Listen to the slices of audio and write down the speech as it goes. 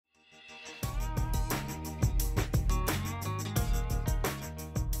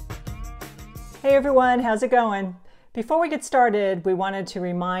Hey everyone, how's it going? Before we get started, we wanted to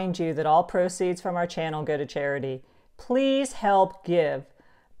remind you that all proceeds from our channel go to charity. Please help give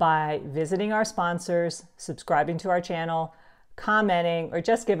by visiting our sponsors, subscribing to our channel, commenting, or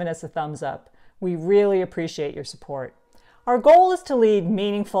just giving us a thumbs up. We really appreciate your support. Our goal is to lead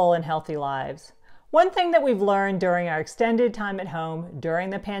meaningful and healthy lives. One thing that we've learned during our extended time at home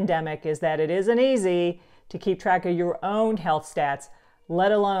during the pandemic is that it isn't easy to keep track of your own health stats,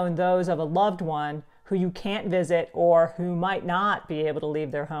 let alone those of a loved one who you can't visit or who might not be able to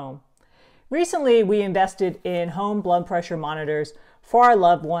leave their home. Recently, we invested in home blood pressure monitors for our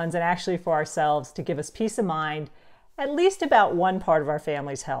loved ones and actually for ourselves to give us peace of mind, at least about one part of our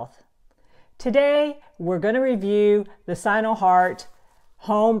family's health. Today, we're going to review the SinoHeart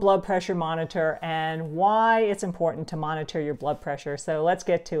home blood pressure monitor and why it's important to monitor your blood pressure. So let's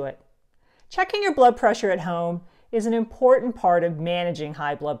get to it. Checking your blood pressure at home is an important part of managing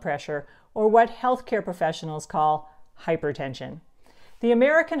high blood pressure, or what healthcare professionals call hypertension. The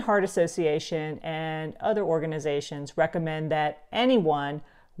American Heart Association and other organizations recommend that anyone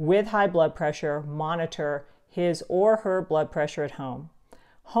with high blood pressure monitor his or her blood pressure at home.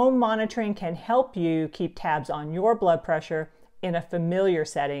 Home monitoring can help you keep tabs on your blood pressure in a familiar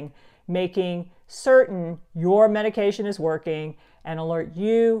setting, making certain your medication is working and alert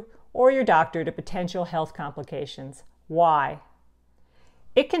you or your doctor to potential health complications. Why?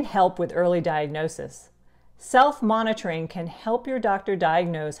 It can help with early diagnosis. Self-monitoring can help your doctor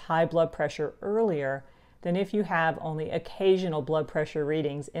diagnose high blood pressure earlier than if you have only occasional blood pressure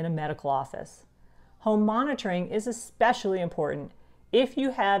readings in a medical office. Home monitoring is especially important if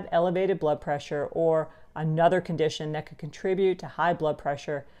you have elevated blood pressure or another condition that could contribute to high blood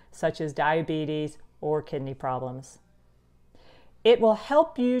pressure, such as diabetes or kidney problems. It will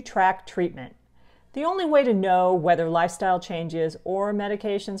help you track treatment. The only way to know whether lifestyle changes or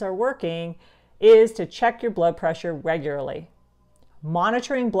medications are working is to check your blood pressure regularly.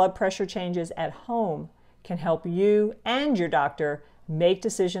 Monitoring blood pressure changes at home can help you and your doctor make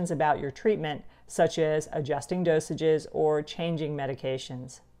decisions about your treatment, such as adjusting dosages or changing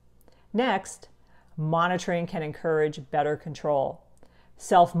medications. Next, monitoring can encourage better control.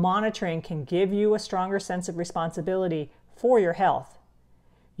 Self-monitoring can give you a stronger sense of responsibility for your health.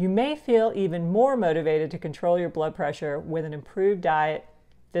 You may feel even more motivated to control your blood pressure with an improved diet,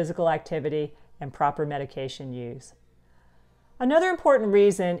 physical activity, and proper medication use. Another important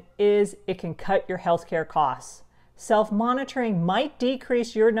reason is it can cut your healthcare costs. Self-monitoring might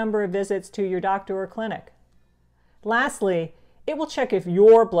decrease your number of visits to your doctor or clinic. Lastly, it will check if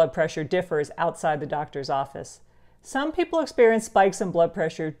your blood pressure differs outside the doctor's office. Some people experience spikes in blood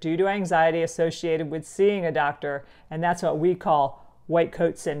pressure due to anxiety associated with seeing a doctor, and that's what we call white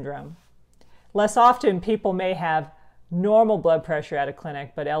coat syndrome. Less often, people may have normal blood pressure at a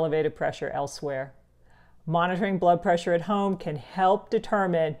clinic, but elevated pressure elsewhere. Monitoring blood pressure at home can help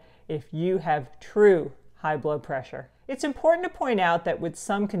determine if you have true high blood pressure. It's important to point out that with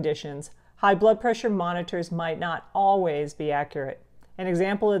some conditions, high blood pressure monitors might not always be accurate. An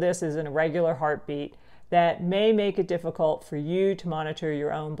example of this is an irregular heartbeat that may make it difficult for you to monitor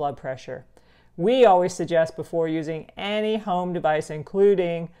your own blood pressure. We always suggest before using any home device,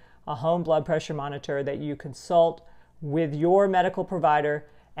 including a home blood pressure monitor, that you consult with your medical provider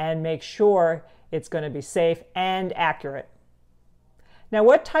and make sure it's going to be safe and accurate. Now,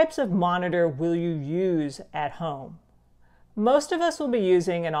 what types of monitor will you use at home? Most of us will be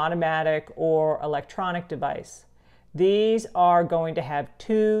using an automatic or electronic device. These are going to have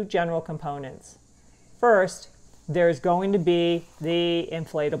two general components. First, there's going to be the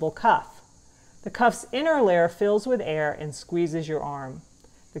inflatable cuff. The cuff's inner layer fills with air and squeezes your arm.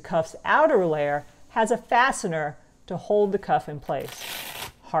 The cuff's outer layer has a fastener to hold the cuff in place.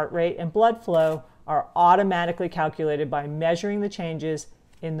 Heart rate and blood flow are automatically calculated by measuring the changes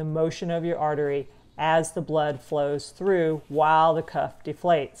in the motion of your artery as the blood flows through while the cuff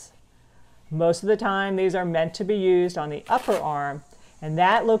deflates. Most of the time, these are meant to be used on the upper arm, and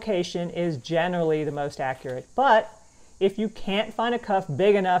that location is generally the most accurate. But if you can't find a cuff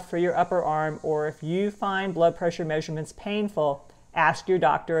big enough for your upper arm, or if you find blood pressure measurements painful, ask your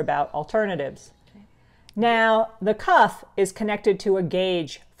doctor about alternatives. Okay. Now, the cuff is connected to a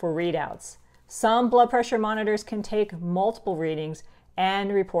gauge for readouts. Some blood pressure monitors can take multiple readings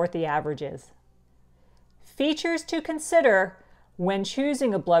and report the averages. Features to consider when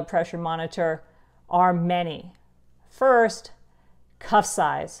choosing a blood pressure monitor are many. First, cuff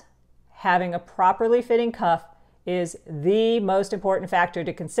size. Having a properly fitting cuff is the most important factor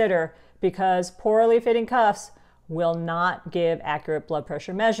to consider because poorly fitting cuffs will not give accurate blood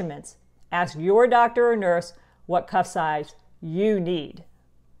pressure measurements. Ask your doctor or nurse what cuff size you need.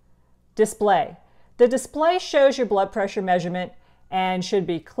 Display. The display shows your blood pressure measurement and should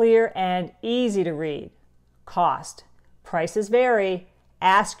be clear and easy to read. Cost. Prices vary.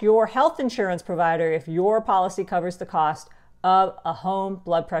 Ask your health insurance provider if your policy covers the cost of a home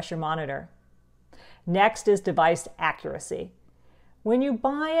blood pressure monitor. Next is device accuracy. When you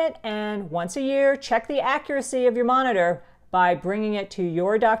buy it and once a year, check the accuracy of your monitor by bringing it to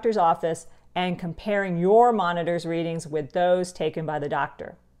your doctor's office and comparing your monitor's readings with those taken by the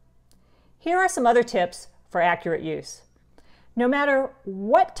doctor. Here are some other tips for accurate use. No matter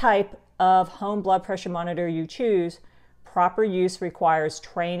what type of home blood pressure monitor you choose, proper use requires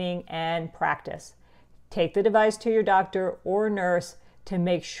training and practice. Take the device to your doctor or nurse to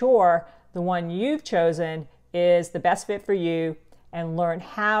make sure the one you've chosen is the best fit for you and learn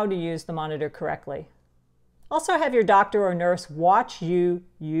how to use the monitor correctly. Also have your doctor or nurse watch you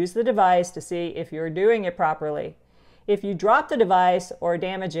use the device to see if you're doing it properly. If you drop the device or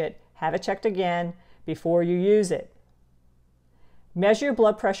damage it, have it checked again before you use it. Measure your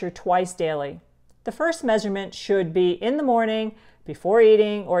blood pressure twice daily. The first measurement should be in the morning before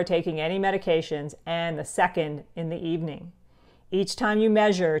eating or taking any medications, and the second in the evening. Each time you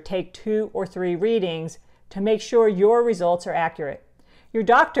measure, take 2 or 3 readings to make sure your results are accurate. Your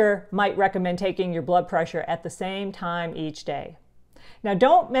doctor might recommend taking your blood pressure at the same time each day. Now,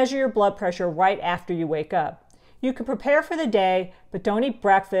 don't measure your blood pressure right after you wake up. You can prepare for the day, but don't eat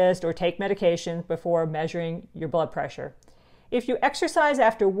breakfast or take medications before measuring your blood pressure. If you exercise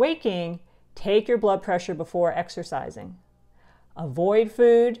after waking, take your blood pressure before exercising. Avoid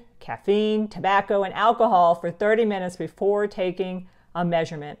food, caffeine, tobacco, and alcohol for 30 minutes before taking a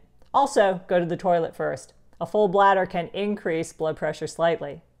measurement. Also, go to the toilet first. A full bladder can increase blood pressure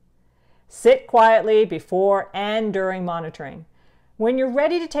slightly. Sit quietly before and during monitoring. When you're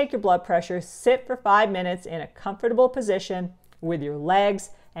ready to take your blood pressure, sit for 5 minutes in a comfortable position with your legs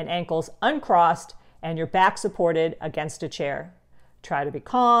and ankles uncrossed and your back supported against a chair. Try to be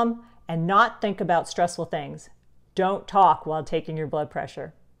calm and not think about stressful things. Don't talk while taking your blood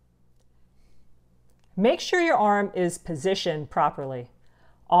pressure. Make sure your arm is positioned properly.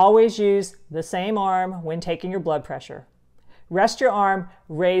 Always use the same arm when taking your blood pressure. Rest your arm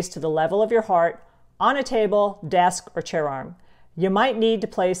raised to the level of your heart on a table, desk, or chair arm. You might need to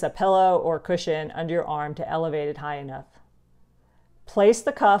place a pillow or cushion under your arm to elevate it high enough. Place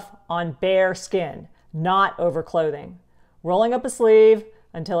the cuff on bare skin, not over clothing. Rolling up a sleeve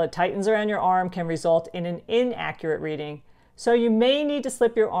until it tightens around your arm can result in an inaccurate reading, so you may need to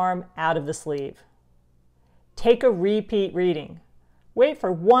slip your arm out of the sleeve. Take a repeat reading. Wait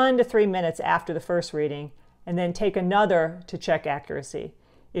for 1 to 3 minutes after the first reading, and then take another to check accuracy.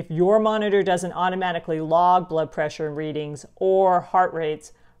 If your monitor doesn't automatically log blood pressure readings or heart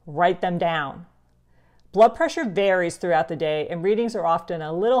rates, write them down. Blood pressure varies throughout the day, and readings are often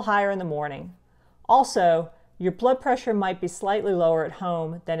a little higher in the morning. Also, your blood pressure might be slightly lower at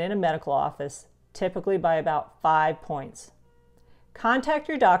home than in a medical office, typically by about 5 points. Contact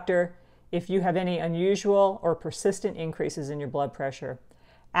your doctor if you have any unusual or persistent increases in your blood pressure.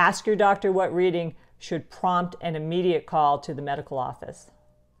 Ask your doctor what reading should prompt an immediate call to the medical office.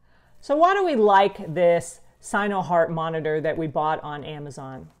 So why do we like this SinoHeart monitor that we bought on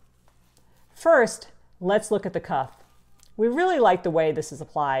Amazon? First, let's look at the cuff. We really like the way this is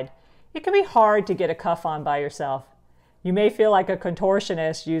applied. It can be hard to get a cuff on by yourself. You may feel like a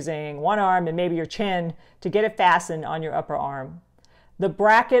contortionist using one arm and maybe your chin to get it fastened on your upper arm. The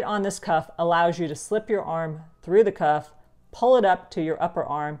bracket on this cuff allows you to slip your arm through the cuff, pull it up to your upper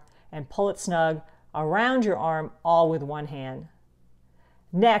arm, and pull it snug around your arm, all with one hand.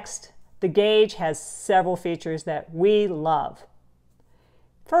 Next, the gauge has several features that we love.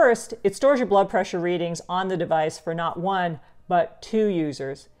 First, it stores your blood pressure readings on the device for not 1, but 2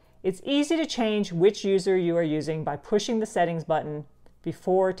 users. It's easy to change which user you are using by pushing the settings button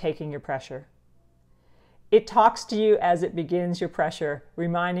before taking your pressure. It talks to you as it begins your pressure,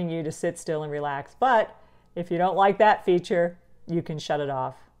 reminding you to sit still and relax. But if you don't like that feature, you can shut it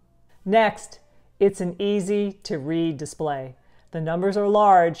off. Next, it's an easy to read display. The numbers are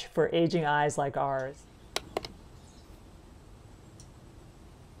large for aging eyes like ours.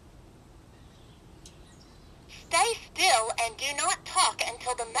 Stay still and do not talk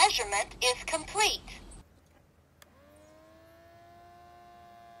until the measurement is complete.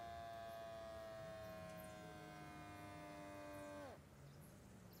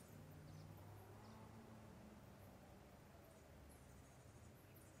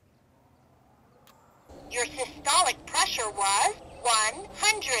 Your systolic pressure was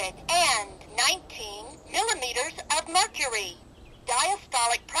 119 millimeters of mercury.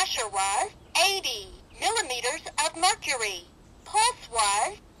 Diastolic pressure was 80 millimeters of mercury. Pulse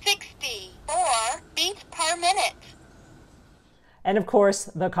was 64 beats per minute. And of course,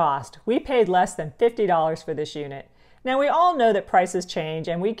 the cost. We paid less than $50 for this unit. Now, we all know that prices change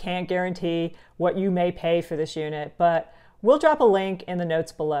and we can't guarantee what you may pay for this unit, but we'll drop a link in the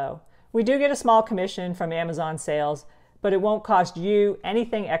notes below. We do get a small commission from Amazon sales, but it won't cost you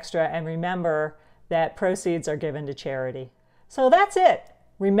anything extra, and remember that proceeds are given to charity. So that's it.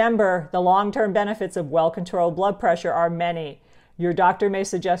 Remember, the long-term benefits of well-controlled blood pressure are many. Your doctor may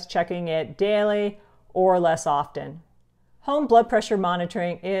suggest checking it daily or less often. Home blood pressure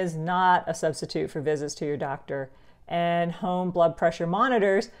monitoring is not a substitute for visits to your doctor, and home blood pressure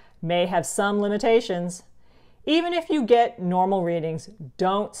monitors may have some limitations. Even if you get normal readings,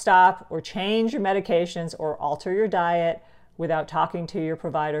 don't stop or change your medications or alter your diet without talking to your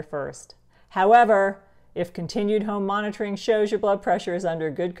provider first. However, if continued home monitoring shows your blood pressure is under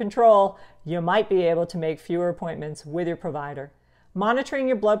good control, you might be able to make fewer appointments with your provider. Monitoring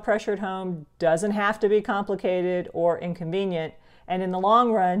your blood pressure at home doesn't have to be complicated or inconvenient, and in the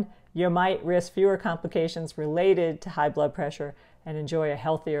long run, you might risk fewer complications related to high blood pressure and enjoy a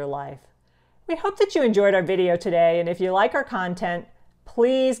healthier life. We hope that you enjoyed our video today, and if you like our content,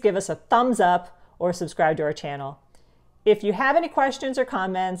 please give us a thumbs up or subscribe to our channel. If you have any questions or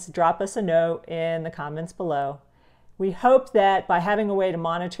comments, drop us a note in the comments below. We hope that by having a way to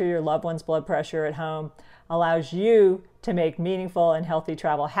monitor your loved one's blood pressure at home allows you to make meaningful and healthy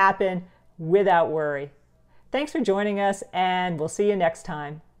travel happen without worry. Thanks for joining us, and we'll see you next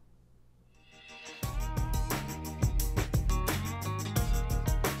time.